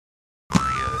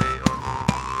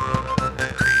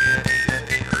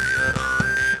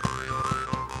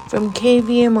From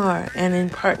KVMR and in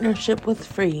partnership with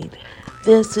Freed,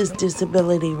 this is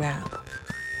Disability Rap.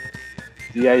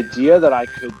 The idea that I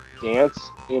could dance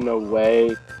in a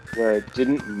way where it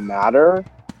didn't matter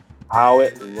how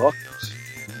it looked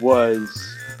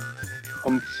was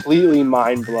completely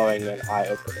mind-blowing and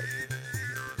eye-opening.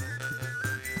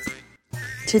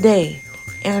 Today,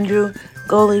 Andrew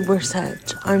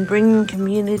Golibersuch on bringing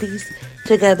communities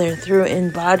together through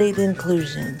embodied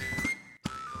inclusion.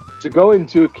 To go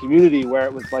into a community where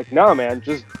it was like, no, man,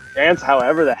 just dance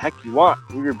however the heck you want.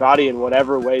 Move your body in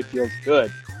whatever way feels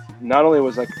good. Not only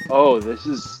was like, oh, this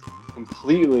is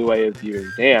completely a way of viewing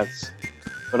dance,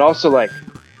 but also like,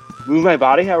 move my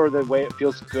body however the way it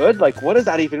feels good? Like, what does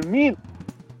that even mean?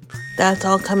 That's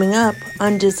all coming up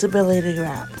on Disability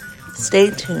Rap. Stay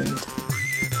tuned.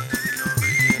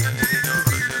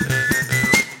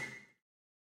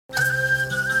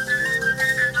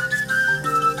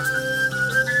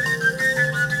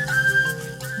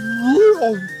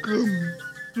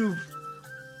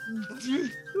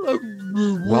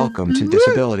 Welcome to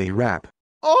Disability Rap.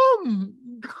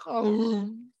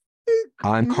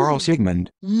 I'm Carl Sigmund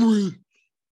with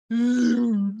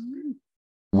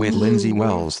Lindsay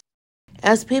Wells.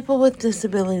 As people with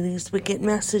disabilities, we get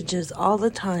messages all the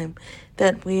time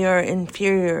that we are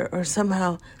inferior or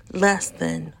somehow less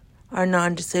than our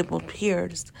non-disabled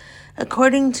peers.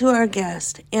 According to our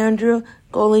guest, Andrew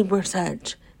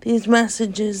Golibersuch, these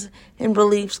messages and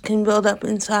beliefs can build up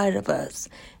inside of us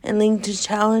and lead to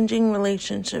challenging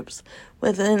relationships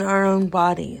within our own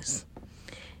bodies.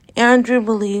 Andrew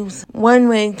believes one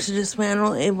way to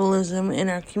dismantle ableism in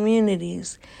our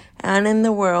communities and in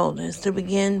the world is to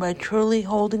begin by truly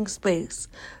holding space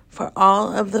for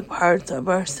all of the parts of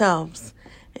ourselves,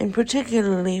 and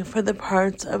particularly for the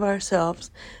parts of ourselves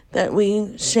that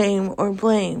we shame or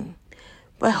blame.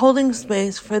 By holding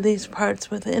space for these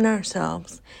parts within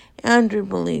ourselves, Andrew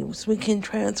believes we can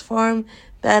transform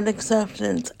that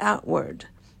acceptance outward,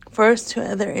 first to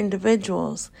other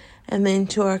individuals, and then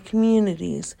to our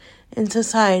communities and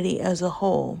society as a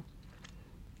whole.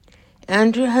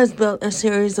 Andrew has built a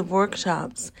series of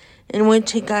workshops in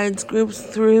which he guides groups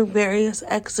through various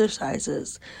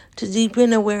exercises to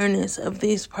deepen awareness of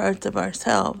these parts of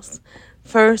ourselves,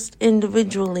 first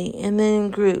individually and then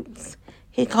in groups.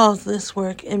 He calls this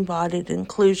work embodied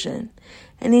inclusion,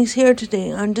 and he's here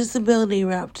today on Disability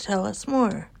Rap to tell us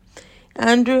more.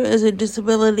 Andrew is a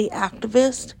disability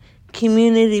activist,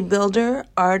 community builder,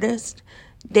 artist,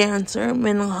 dancer,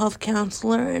 mental health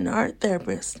counselor, and art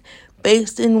therapist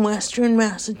based in Western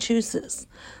Massachusetts.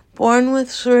 Born with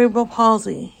cerebral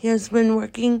palsy, he has been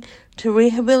working to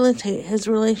rehabilitate his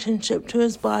relationship to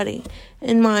his body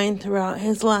and mind throughout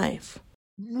his life.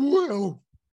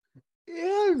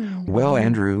 Well,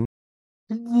 Andrew,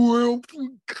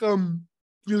 welcome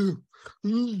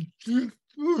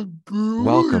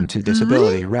to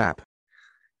Disability Rap.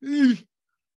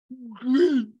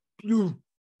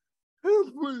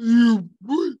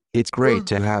 It's great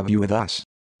to have you with us.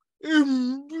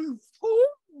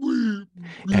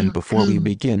 And before we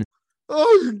begin,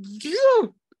 I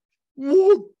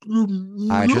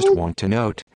just want to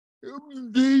note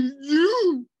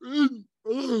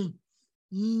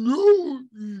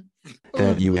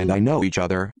that you and I know each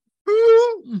other.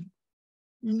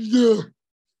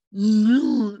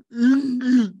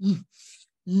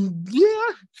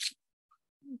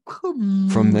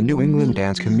 From the New England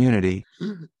dance community.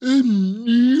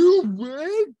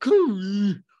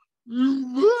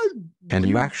 And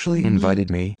you actually invited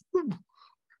me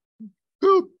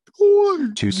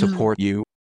to support you.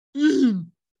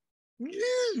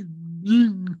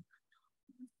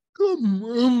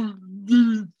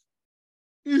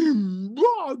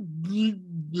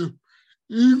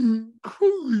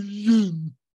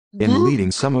 In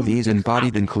leading some of these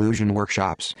embodied inclusion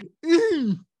workshops.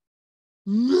 In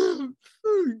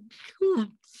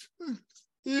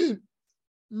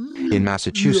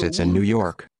Massachusetts and New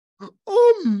York.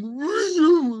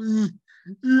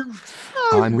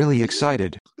 I'm really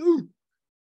excited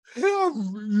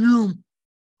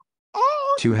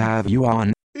to have you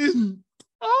on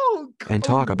and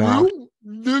talk about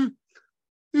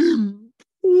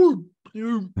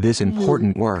this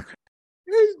important work.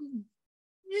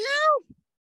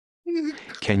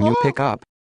 Can you pick up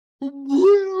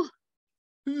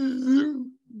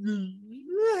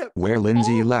where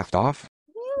Lindsay left off?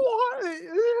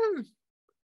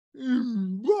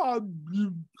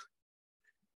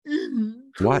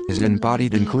 What is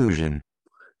embodied inclusion?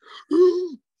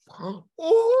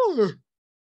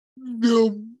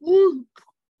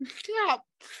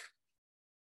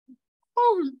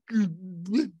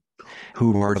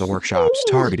 Who are the workshops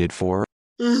targeted for?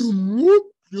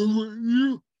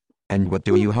 And what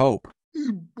do you hope?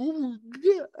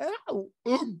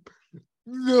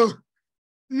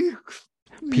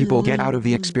 People get out of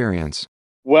the experience.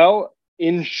 Well,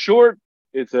 in short,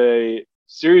 it's a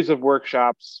series of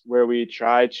workshops where we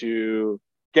try to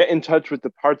get in touch with the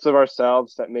parts of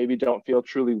ourselves that maybe don't feel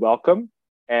truly welcome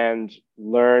and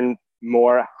learn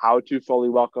more how to fully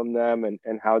welcome them and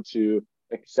how to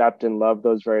accept and love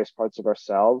those various parts of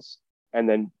ourselves. And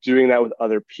then doing that with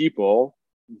other people.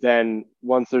 Then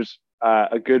once there's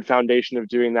a good foundation of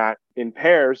doing that in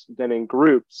pairs, then in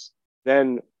groups,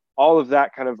 then all of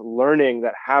that kind of learning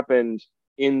that happened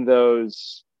in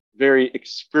those very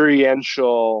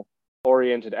experiential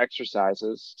oriented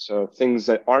exercises. So things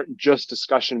that aren't just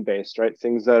discussion based, right?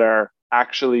 Things that are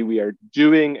actually, we are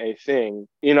doing a thing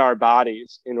in our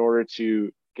bodies in order to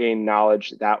gain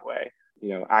knowledge that way,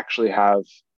 actually have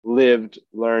lived,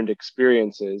 learned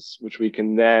experiences, which we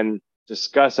can then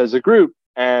discuss as a group.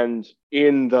 And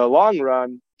in the long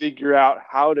run, figure out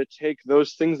how to take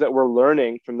those things that we're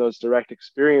learning from those direct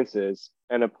experiences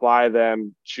and apply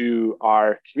them to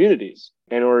our communities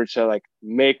in order to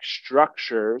make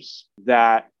structures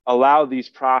that allow these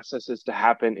processes to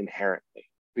happen inherently.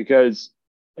 Because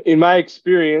in my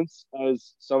experience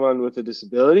as someone with a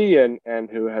disability and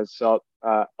who has felt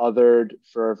othered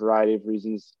for a variety of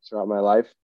reasons throughout my life,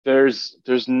 there's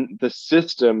the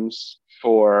systems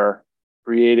for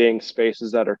creating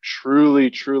spaces that are truly,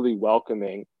 truly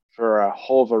welcoming for a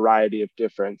whole variety of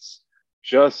difference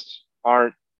just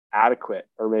aren't adequate,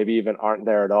 or maybe even aren't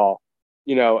there at all.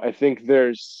 I think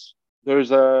there's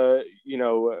the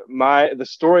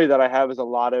story that I have is a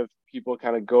lot of people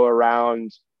kind of go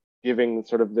around giving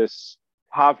sort of this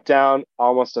top down,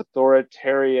 almost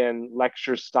authoritarian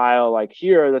lecture style, like,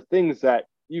 here are the things that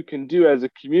you can do as a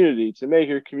community to make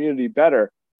your community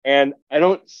better. And I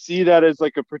don't see that as a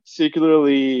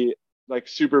particularly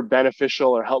super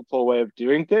beneficial or helpful way of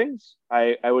doing things.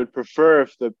 I would prefer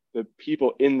if the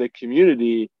people in the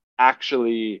community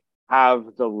actually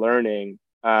have the learning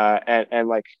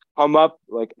and come up,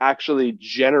 actually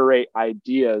generate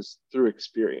ideas through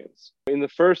experience. In the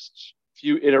first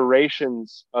few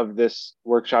iterations of this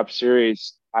workshop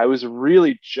series, I was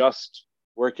really just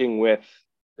working with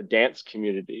the dance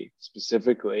community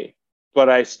specifically. But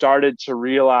I started to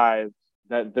realize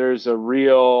that there's a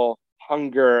real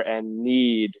hunger and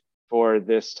need for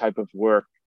this type of work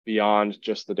beyond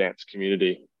just the dance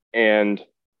community. And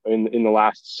in the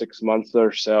last 6 months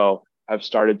or so, I've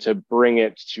started to bring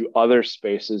it to other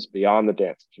spaces beyond the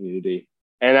dance community.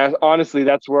 And honestly,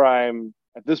 that's where I'm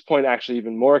at this point actually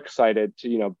even more excited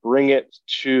to, bring it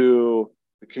to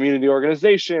the community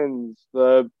organizations,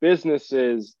 the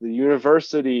businesses, the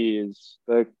universities,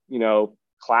 the,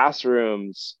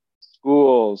 classrooms,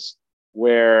 schools,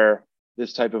 where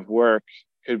this type of work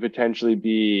could potentially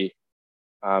be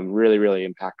really, really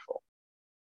impactful.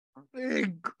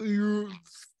 Thank you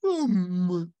so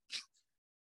much.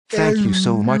 Thank you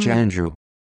so much, Andrew.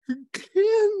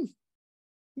 Can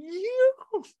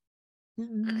you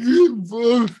give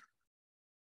us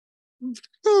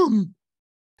some?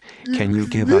 Can you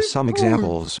give us some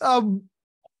examples of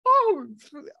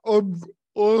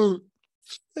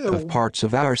parts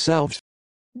of ourselves?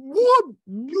 What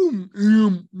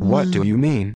do you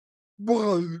mean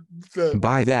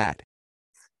by that?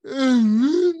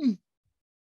 And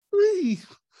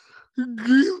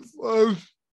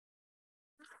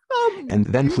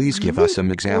then please give us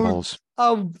some examples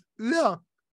of the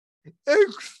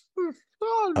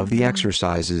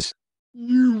exercises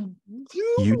you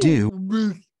do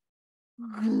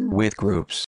with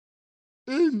groups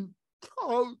and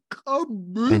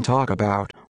talk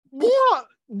about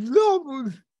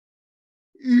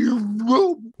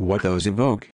what those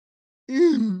evoke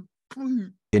in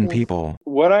people.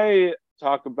 When I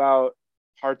talk about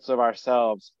parts of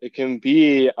ourselves, it can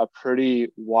be a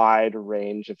pretty wide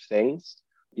range of things.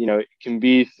 It can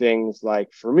be things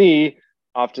like, for me,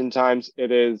 oftentimes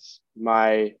it is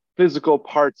my physical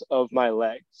parts of my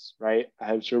legs, right? I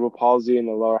have cerebral palsy in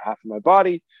the lower half of my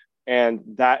body, and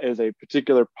that is a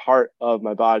particular part of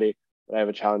my body that I have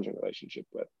a challenging relationship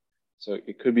with. So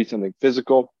it could be something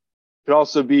physical. It could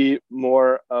also be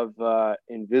more of an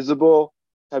invisible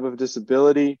type of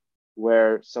disability,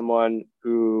 where someone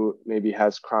who maybe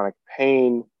has chronic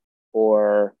pain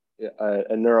or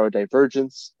a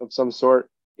neurodivergence of some sort,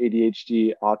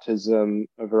 ADHD, autism,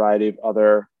 a variety of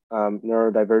other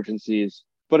neurodivergencies.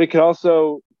 But it could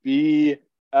also be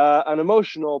an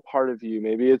emotional part of you.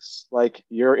 Maybe it's like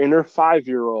your inner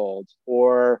 5-year-old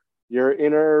or your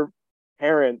inner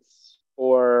parents,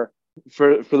 or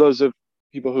for those of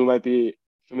people who might be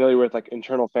familiar with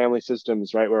internal family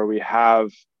systems, right, where we have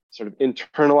sort of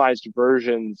internalized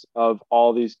versions of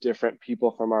all these different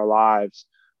people from our lives.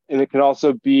 And it can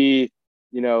also be,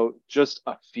 just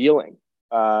a feeling,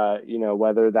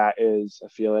 whether that is a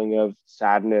feeling of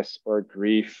sadness or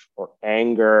grief or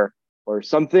anger or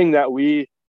something that we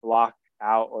block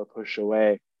out or push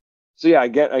away. So yeah,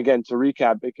 again, to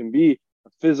recap, it can be a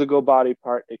physical body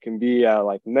part. It can be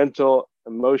like mental,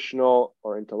 emotional,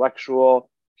 or intellectual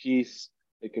piece.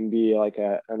 It can be like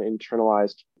an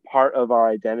internalized part of our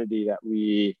identity that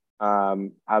we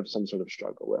have some sort of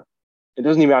struggle with. It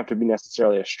doesn't even have to be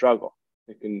necessarily a struggle.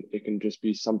 It can just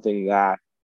be something that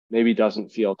maybe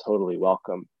doesn't feel totally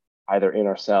welcome, either in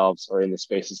ourselves or in the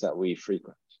spaces that we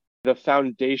frequent. The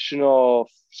foundational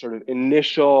sort of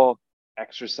initial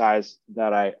exercise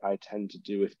that I tend to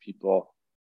do with people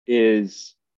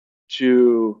is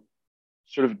to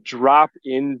sort of drop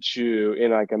into,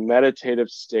 in like a meditative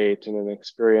state, in an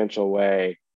experiential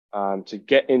way, to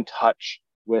get in touch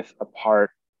with a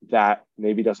part that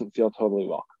maybe doesn't feel totally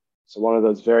welcome. So one of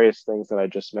those various things that I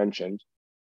just mentioned,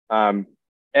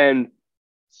 and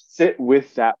sit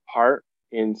with that part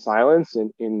in silence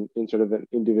and in sort of an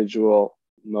individual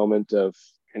moment of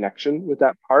connection with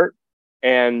that part,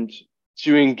 and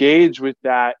to engage with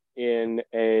that in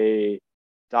a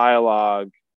dialogue,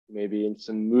 maybe in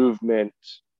some movement,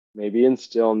 maybe in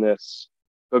stillness,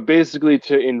 but basically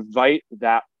to invite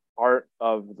that part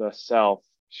of the self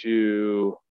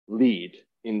to lead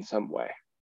in some way,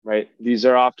 right? These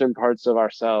are often parts of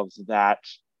ourselves that,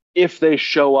 if they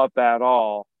show up at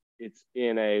all, it's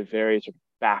in a very sort of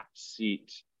back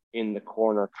seat, in the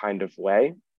corner kind of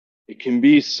way. It can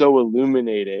be so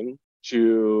illuminating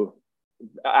to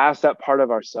ask that part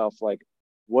of ourselves, like,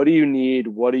 what do you need?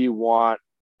 What do you want?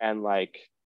 And like,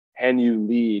 can you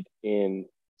lead in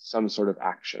some sort of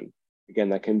action? Again,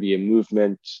 that can be a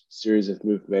movement, series of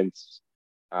movements,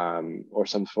 or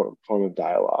some form of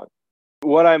dialogue.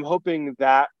 What I'm hoping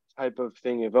that type of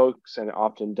thing evokes, and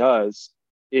often does,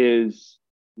 is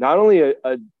not only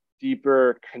a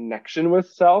deeper connection with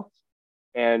self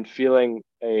and feeling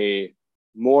a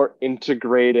more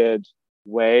integrated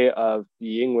way of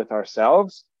being with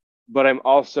ourselves, but I'm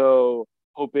also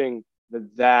hoping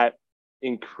that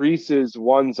increases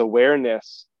one's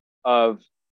awareness of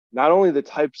not only the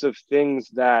types of things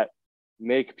that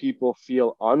make people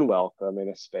feel unwelcome in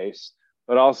a space,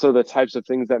 but also the types of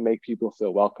things that make people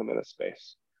feel welcome in a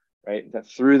space, right? That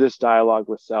through this dialogue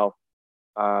with self,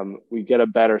 we get a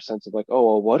better sense of like, oh,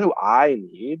 well, what do I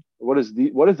need? What does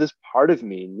this part of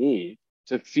me need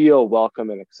to feel welcome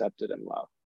and accepted and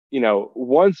loved?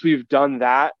 Once we've done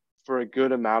that for a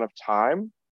good amount of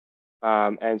time,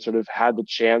 and sort of had the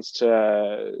chance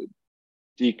to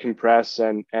decompress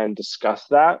and discuss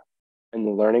that and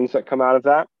the learnings that come out of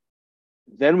that,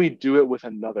 then we do it with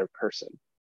another person,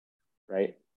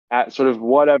 right? At sort of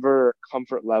whatever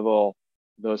comfort level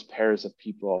those pairs of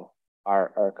people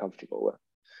are comfortable with,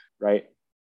 right?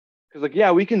 Because like,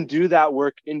 yeah, we can do that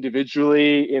work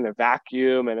individually in a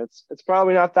vacuum, and it's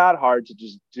probably not that hard to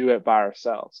just do it by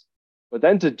ourselves. But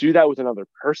then to do that with another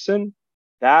person,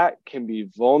 that can be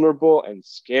vulnerable and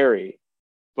scary,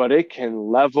 but it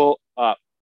can level up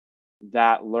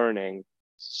that learning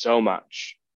so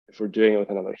much if we're doing it with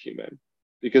another human.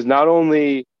 Because not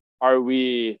only are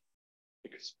we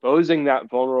exposing that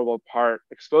vulnerable part,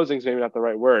 exposing is maybe not the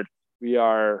right word, we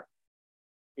are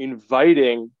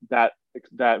inviting that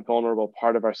vulnerable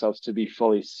part of ourselves to be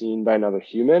fully seen by another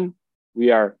human.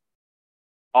 We are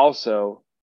also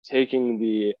taking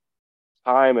the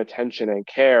time, attention, and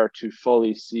care to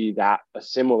fully see that a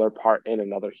similar part in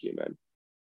another human.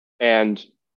 And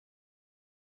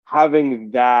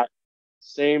having that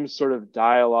same sort of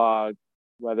dialogue,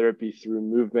 whether it be through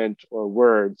movement or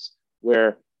words,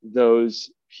 where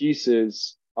those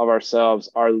pieces of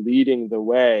ourselves are leading the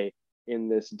way in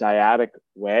this dyadic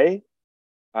way,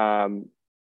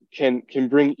 can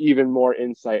bring even more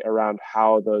insight around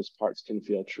how those parts can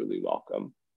feel truly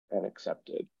welcome and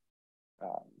accepted.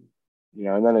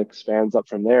 And then it expands up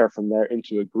from there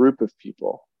into a group of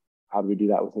people. How do we do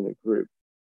that within a group?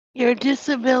 Your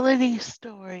disability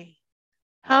story.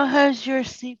 How has your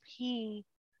CP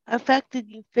affected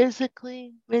you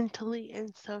physically, mentally,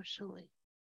 and socially?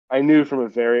 I knew from a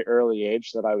very early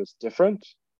age that I was different.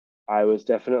 I was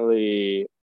definitely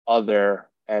other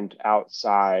and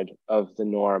outside of the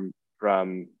norm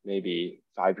from maybe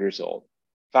 5 years old.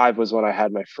 5 was when I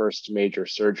had my first major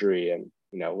surgery, and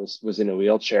was in a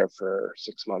wheelchair for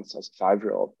 6 months as a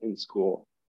 5-year-old in school.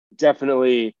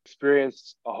 Definitely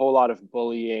experienced a whole lot of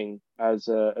bullying as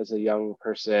a young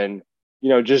person,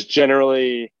 just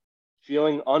generally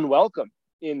feeling unwelcome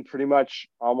in pretty much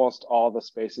almost all the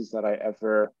spaces that I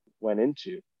ever went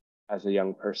into as a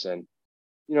young person.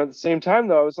 At the same time,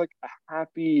 though, I was like a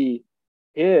happy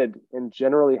kid and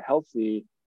generally healthy,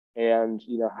 and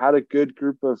had a good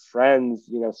group of friends,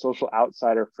 social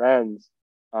outsider friends.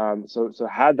 So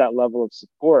had that level of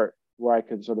support where I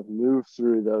could sort of move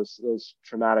through those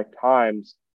traumatic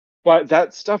times. But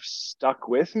that stuff stuck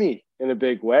with me in a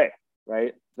big way,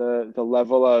 right? The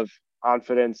level of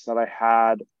confidence that I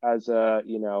had as a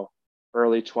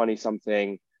early 20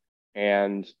 something,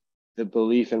 and the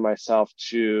belief in myself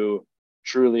to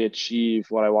truly achieve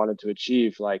what I wanted to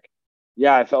achieve. Like,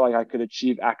 yeah, I felt like I could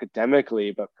achieve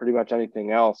academically, but pretty much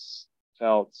anything else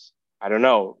felt, I don't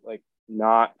know, like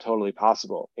not totally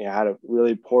possible. I had a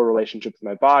really poor relationship with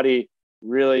my body,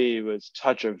 really was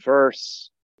touch averse,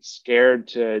 scared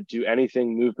to do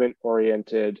anything movement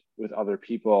oriented with other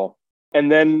people.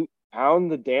 And then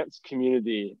found the dance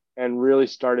community and really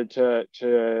started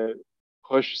to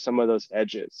push some of those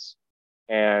edges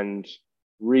and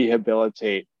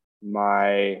rehabilitate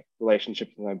my relationship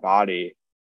with my body,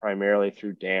 primarily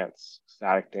through dance,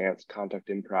 static dance, contact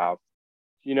improv.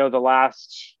 The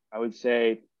last, I would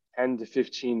say, 10 to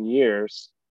 15 years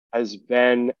has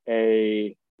been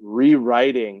a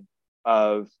rewriting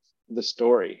of the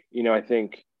story. I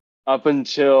think up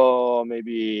until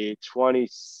maybe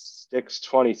 26,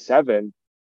 27,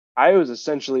 I was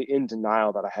essentially in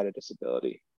denial that I had a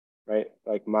disability, right?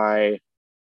 Like I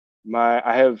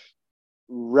have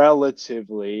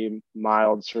relatively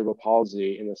mild cerebral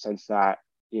palsy in the sense that,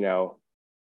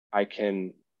 I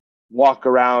can walk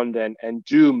around and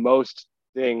do most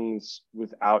things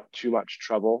without too much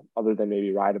trouble, other than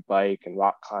maybe ride a bike and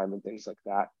rock climb and things like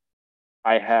that.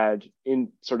 I had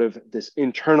in sort of this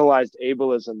internalized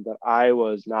ableism that I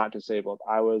was not disabled.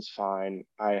 I was fine.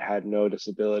 I had no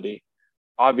disability.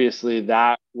 Obviously,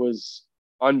 that was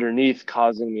underneath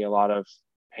causing me a lot of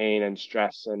pain and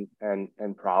stress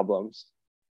and problems.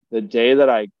 The day that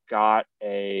I got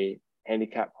a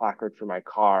handicap placard for my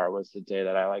car was the day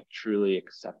that I like truly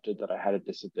accepted that I had a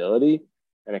disability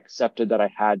and accepted that I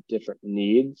had different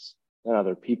needs than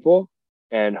other people.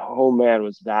 And oh man,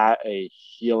 was that a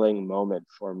healing moment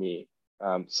for me.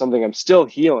 Something I'm still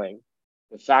healing.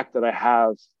 The fact that I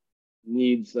have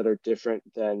needs that are different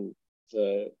than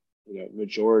the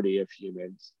majority of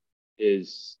humans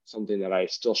is something that I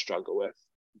still struggle with.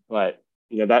 But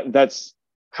that's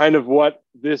kind of what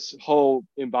this whole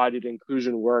embodied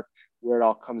inclusion work, where it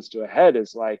all comes to a head,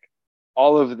 is like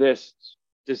all of this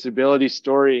disability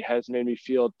story has made me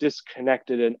feel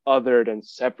disconnected and othered and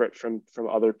separate from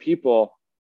other people.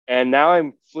 And now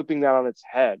I'm flipping that on its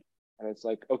head. And it's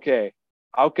like, okay,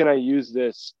 how can I use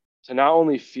this to not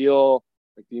only feel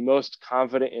like the most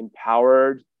confident,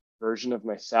 empowered version of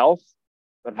myself,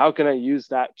 but how can I use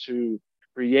that to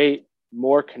create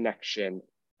more connection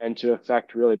and to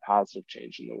affect really positive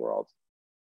change in the world?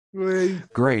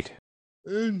 Great.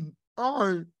 And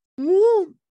I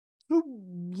want to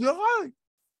dive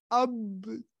a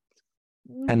bit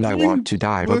And I want to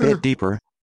dive a bit deeper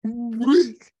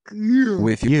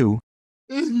with you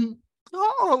and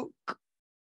talk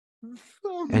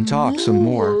and talk some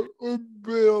more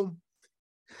about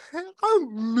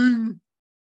having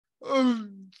a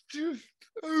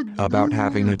about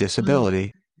having a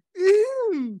disability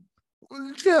in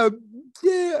the dance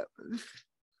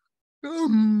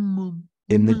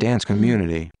in the dance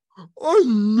community.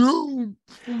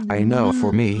 I know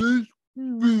for me,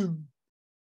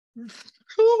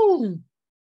 so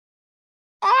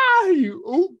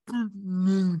eye-opening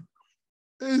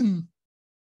and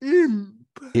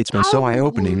it's been so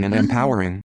eye-opening and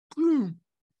empowering to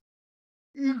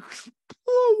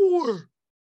explore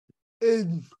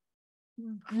and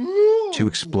grow to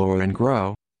explore and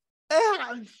grow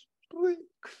aspects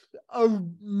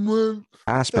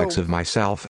aspects of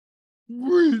myself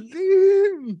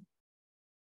within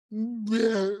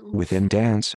dance within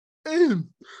dance and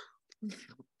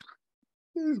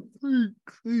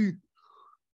specifically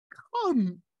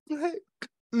contact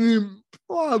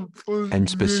and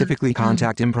specifically improvisation.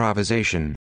 contact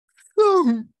improvisation.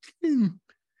 So can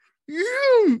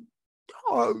you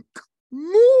talk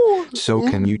more So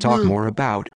can you talk about more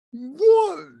about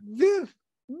what this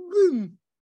been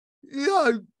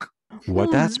like what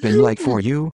for that's been like for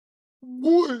you? you,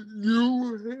 What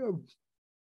you have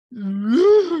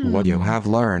what you learned have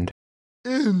learned,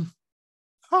 and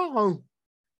how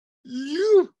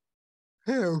you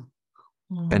have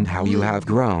and how you have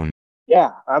grown?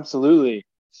 Yeah, absolutely.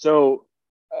 So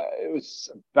it was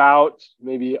about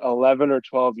maybe 11 or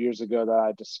 12 years ago that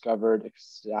I discovered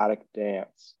ecstatic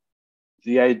dance.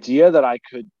 The idea that I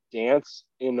could dance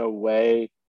in a way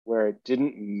where it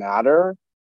didn't matter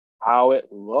how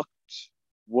it looked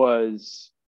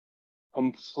was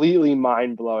completely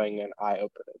mind-blowing and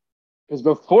eye-opening. Because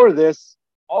before this,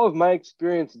 all of my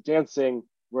experience dancing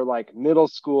were like middle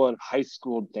school and high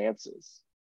school dances,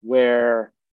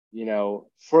 where,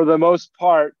 for the most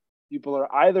part, people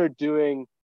are either doing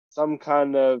some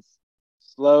kind of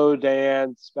slow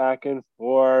dance back and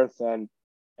forth, and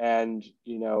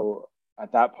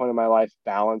at that point in my life,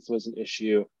 balance was an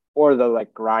issue, or the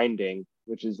like grinding,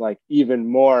 which is like even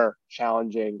more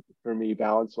challenging for me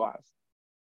balance wise.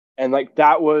 And like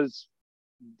that was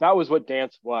what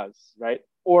dance was, right?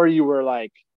 Or you were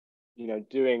like,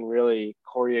 doing really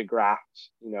choreographed,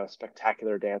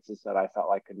 spectacular dances that I felt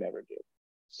like I could never do.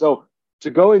 So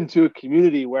to go into a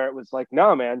community where it was like,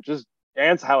 no, man, just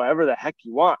dance however the heck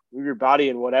you want, move your body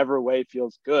in whatever way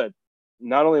feels good.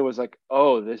 Not only was like,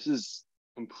 oh, this is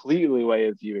completely way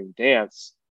of viewing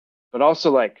dance, but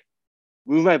also like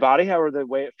move my body however the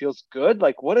way it feels good.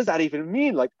 Like, what does that even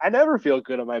mean? Like, I never feel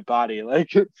good in my body.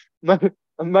 Like,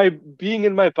 my being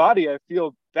in my body, I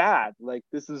feel bad. Like,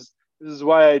 this is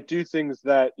why I do things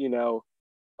that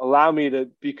allow me to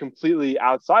be completely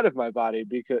outside of my body,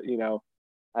 because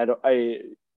I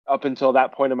up until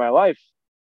that point in my life,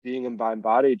 being in my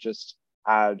body just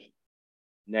had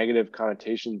negative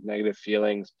connotations, negative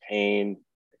feelings, pain,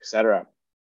 etc.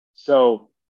 So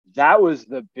that was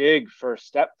the big first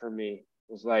step for me,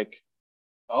 was like,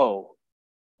 oh,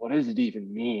 what does it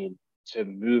even mean to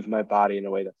move my body in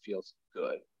a way that feels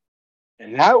good?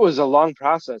 And that was a long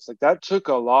process. Like, that took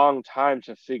a long time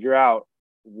to figure out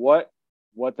what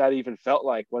that even felt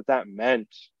like, what that meant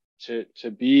to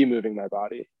be moving my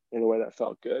body in a way that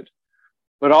felt good.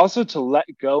 But also to let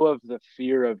go of the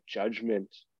fear of judgment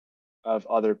of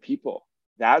other people.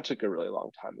 That took a really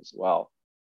long time as well.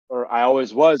 Or I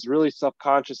always was really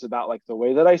self-conscious about like the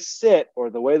way that I sit or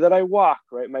the way that I walk,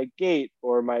 right? My gait,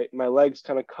 or my legs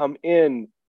kind of come in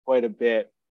quite a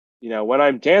bit. When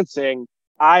I'm dancing,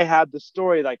 I had the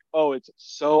story like, oh, it's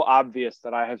so obvious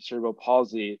that I have cerebral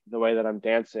palsy the way that I'm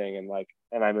dancing,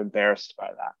 and I'm embarrassed by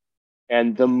that.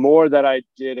 And the more that I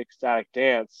did ecstatic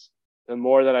dance, the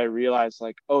more that I realized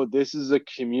like, oh, this is a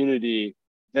community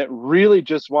that really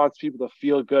just wants people to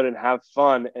feel good and have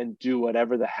fun and do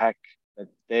whatever the heck that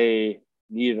they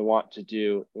need and want to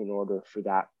do in order for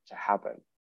that to happen,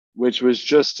 which was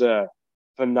just a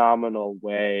phenomenal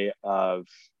way of,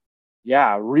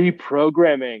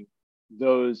 reprogramming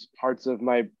those parts of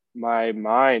my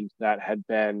mind that had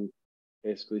been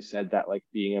basically said that like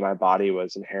being in my body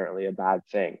was inherently a bad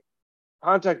thing.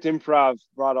 Contact improv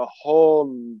brought a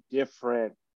whole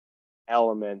different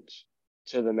element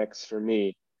to the mix for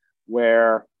me,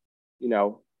 where,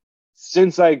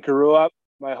 since I grew up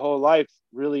my whole life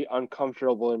really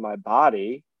uncomfortable in my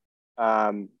body,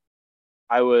 I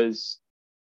was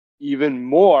even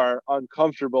more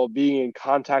uncomfortable being in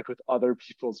contact with other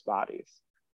people's bodies,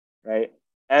 right?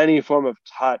 Any form of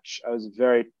touch, I was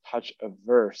very touch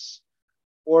averse,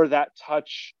 or that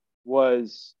touch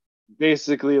was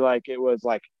basically like, it was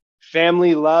like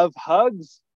family love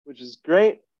hugs, which is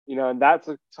great, and that's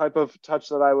a type of touch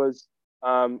that I was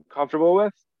comfortable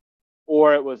with,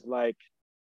 or it was like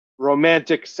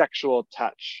romantic sexual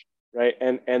touch, right?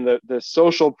 And the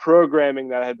social programming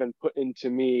that had been put into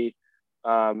me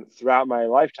throughout my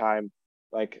lifetime,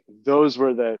 like those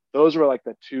were like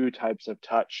the two types of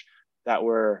touch that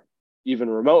were even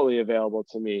remotely available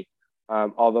to me.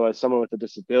 Although as someone with a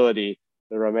disability,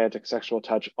 the romantic sexual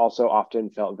touch also often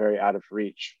felt very out of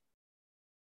reach.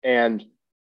 And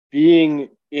being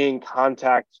in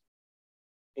contact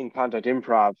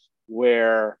improv,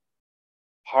 where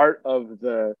part of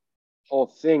the whole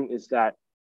thing is that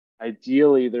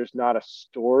ideally there's not a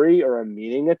story or a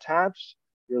meaning attached.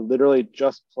 You're literally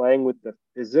just playing with the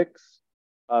physics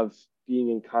of being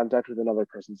in contact with another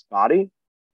person's body.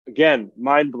 Again,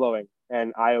 mind-blowing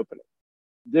and eye-opening.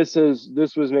 This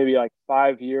was maybe like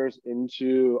 5 years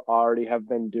into already have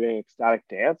been doing ecstatic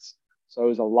dance. So I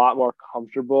was a lot more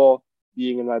comfortable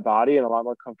being in my body and a lot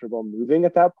more comfortable moving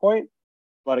at that point.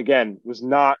 But again, was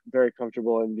not very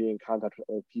comfortable in being in contact with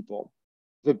other people.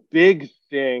 The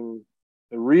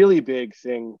really big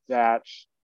thing that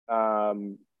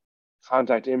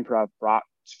contact improv brought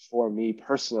for me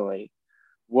personally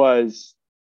was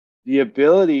the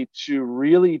ability to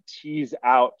really tease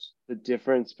out the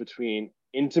difference between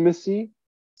intimacy,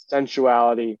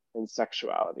 sensuality, and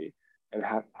sexuality, and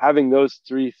having those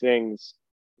three things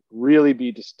really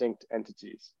be distinct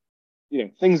entities.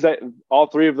 Things that all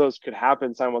three of those could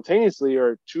happen simultaneously,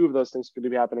 or two of those things could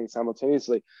be happening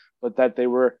simultaneously, but that they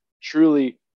were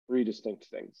truly three distinct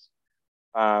things.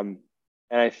 And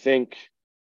I think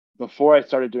before I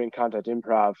started doing contact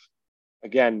improv,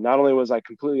 again, not only was I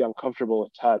completely uncomfortable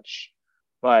with touch,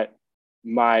 but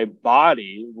my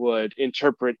body would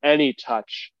interpret any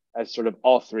touch as sort of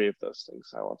all three of those things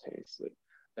simultaneously,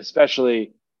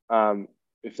 especially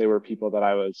if they were people that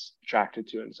I was attracted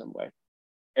to in some way.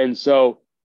 And so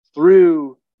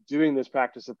through doing this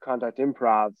practice of contact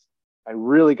improv, I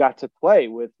really got to play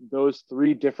with those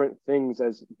three different things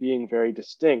as being very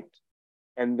distinct.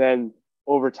 And then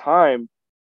over time,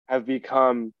 have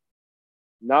become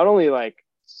not only like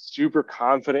super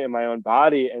confident in my own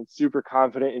body and super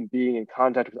confident in being in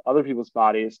contact with other people's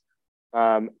bodies,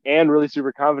 and really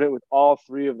super confident with all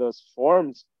three of those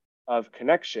forms of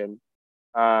connection.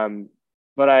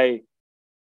 But I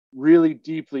really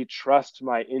deeply trust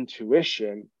my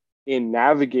intuition in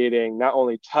navigating not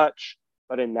only touch,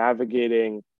 but in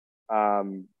navigating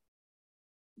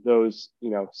those,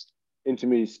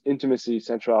 intimacy,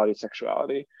 sensuality,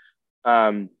 sexuality,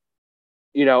 and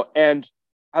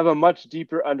have a much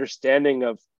deeper understanding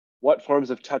of what forms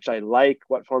of touch I like,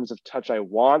 what forms of touch I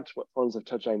want, what forms of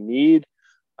touch I need,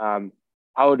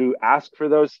 how to ask for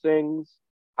those things,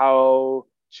 how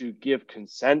to give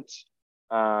consent,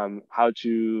 how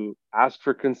to ask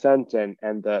for consent,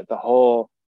 and the whole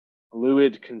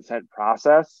fluid consent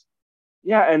process.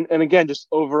 Yeah, and again, just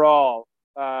overall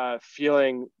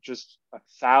feeling just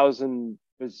 1,000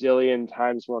 bazillion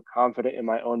times more confident in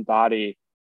my own body,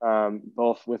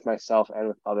 both with myself and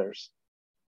with others.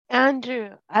 Andrew,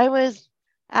 I was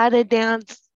at a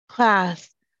dance class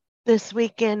this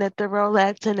weekend at the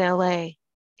Rolettes in LA,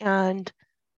 and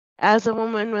as a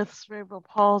woman with cerebral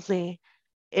palsy,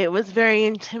 it was very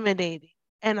intimidating.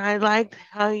 And I liked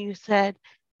how you said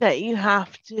that you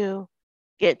have to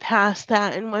get past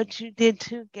that, and what you did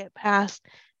to get past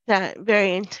that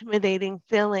very intimidating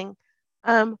feeling.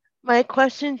 My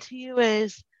question to you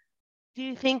is, do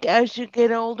you think as you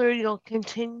get older, you'll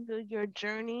continue your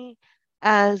journey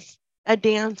as a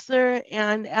dancer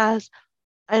and as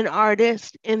an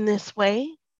artist in this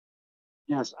way?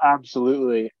 Yes,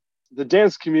 absolutely. The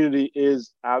dance community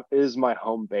is my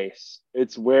home base.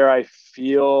 It's where I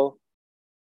feel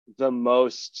the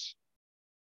most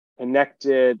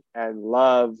connected and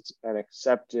loved and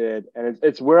accepted, and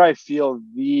it's where I feel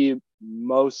the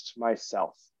most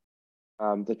myself.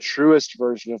 The truest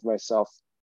version of myself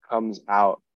comes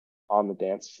out on the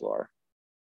dance floor.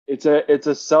 It's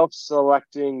a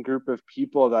self-selecting group of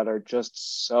people that are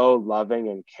just so loving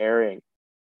and caring.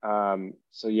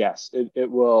 So yes, it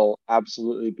will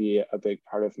absolutely be a big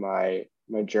part of my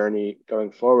journey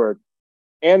going forward.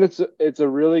 And it's a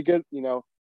really good,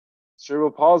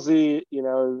 cerebral palsy,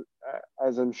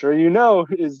 as I'm sure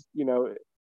is,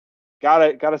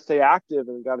 gotta stay active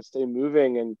and gotta stay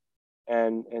moving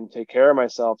and take care of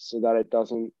myself so that it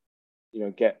doesn't,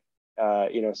 get,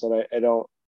 so that I don't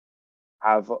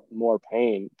have more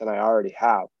pain than I already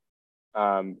have.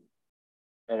 And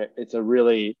it's a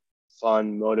really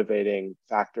fun, motivating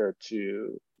factor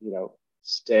to,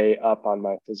 stay up on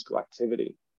my physical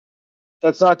activity.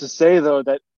 That's not to say, though,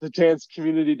 that the dance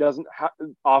community doesn't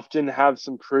often have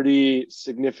some pretty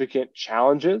significant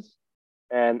challenges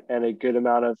and a good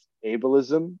amount of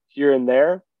ableism here and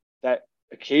there that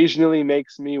occasionally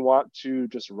makes me want to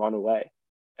just run away.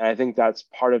 And I think that's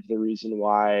part of the reason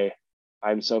why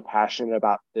I'm so passionate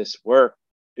about this work,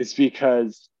 is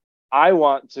because I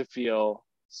want to feel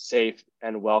safe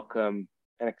and welcome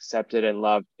and accepted and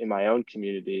loved in my own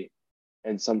community.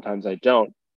 And sometimes I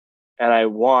don't. And I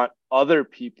want other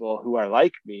people who are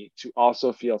like me to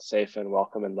also feel safe and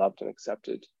welcome and loved and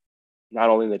accepted, not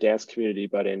only in the dance community,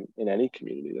 but in any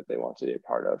community that they want to be a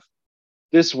part of.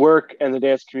 This work and the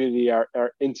dance community are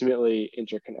intimately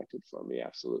interconnected for me,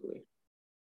 absolutely.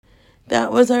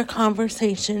 That was our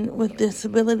conversation with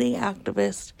disability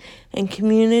activist and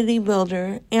community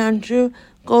builder Andrew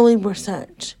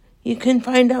Golibersuch. You can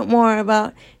find out more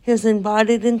about his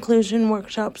Embodied Inclusion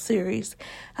Workshop series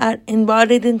at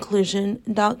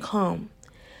embodiedinclusion.com.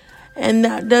 And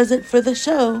that does it for the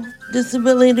show.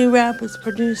 Disability Rap is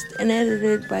produced and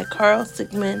edited by Carl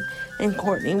Sigmund and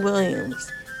Courtney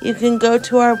Williams. You can go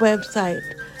to our website,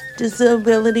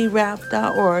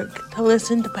 disabilityrap.org, to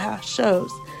listen to past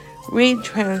shows, read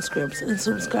transcripts, and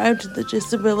subscribe to the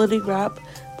Disability Rap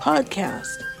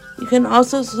podcast. You can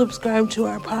also subscribe to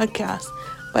our podcast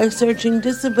by searching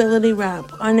Disability Rap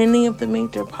on any of the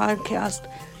major podcast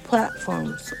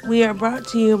platforms. We are brought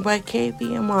to you by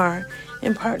KVMR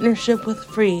in partnership with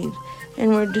Freed,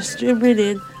 and we're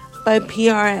distributed by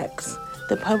PRX,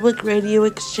 the Public Radio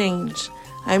Exchange.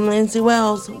 I'm Lindsay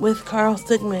Wells with Carl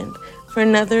Sigmund for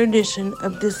another edition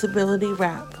of Disability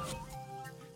Rap.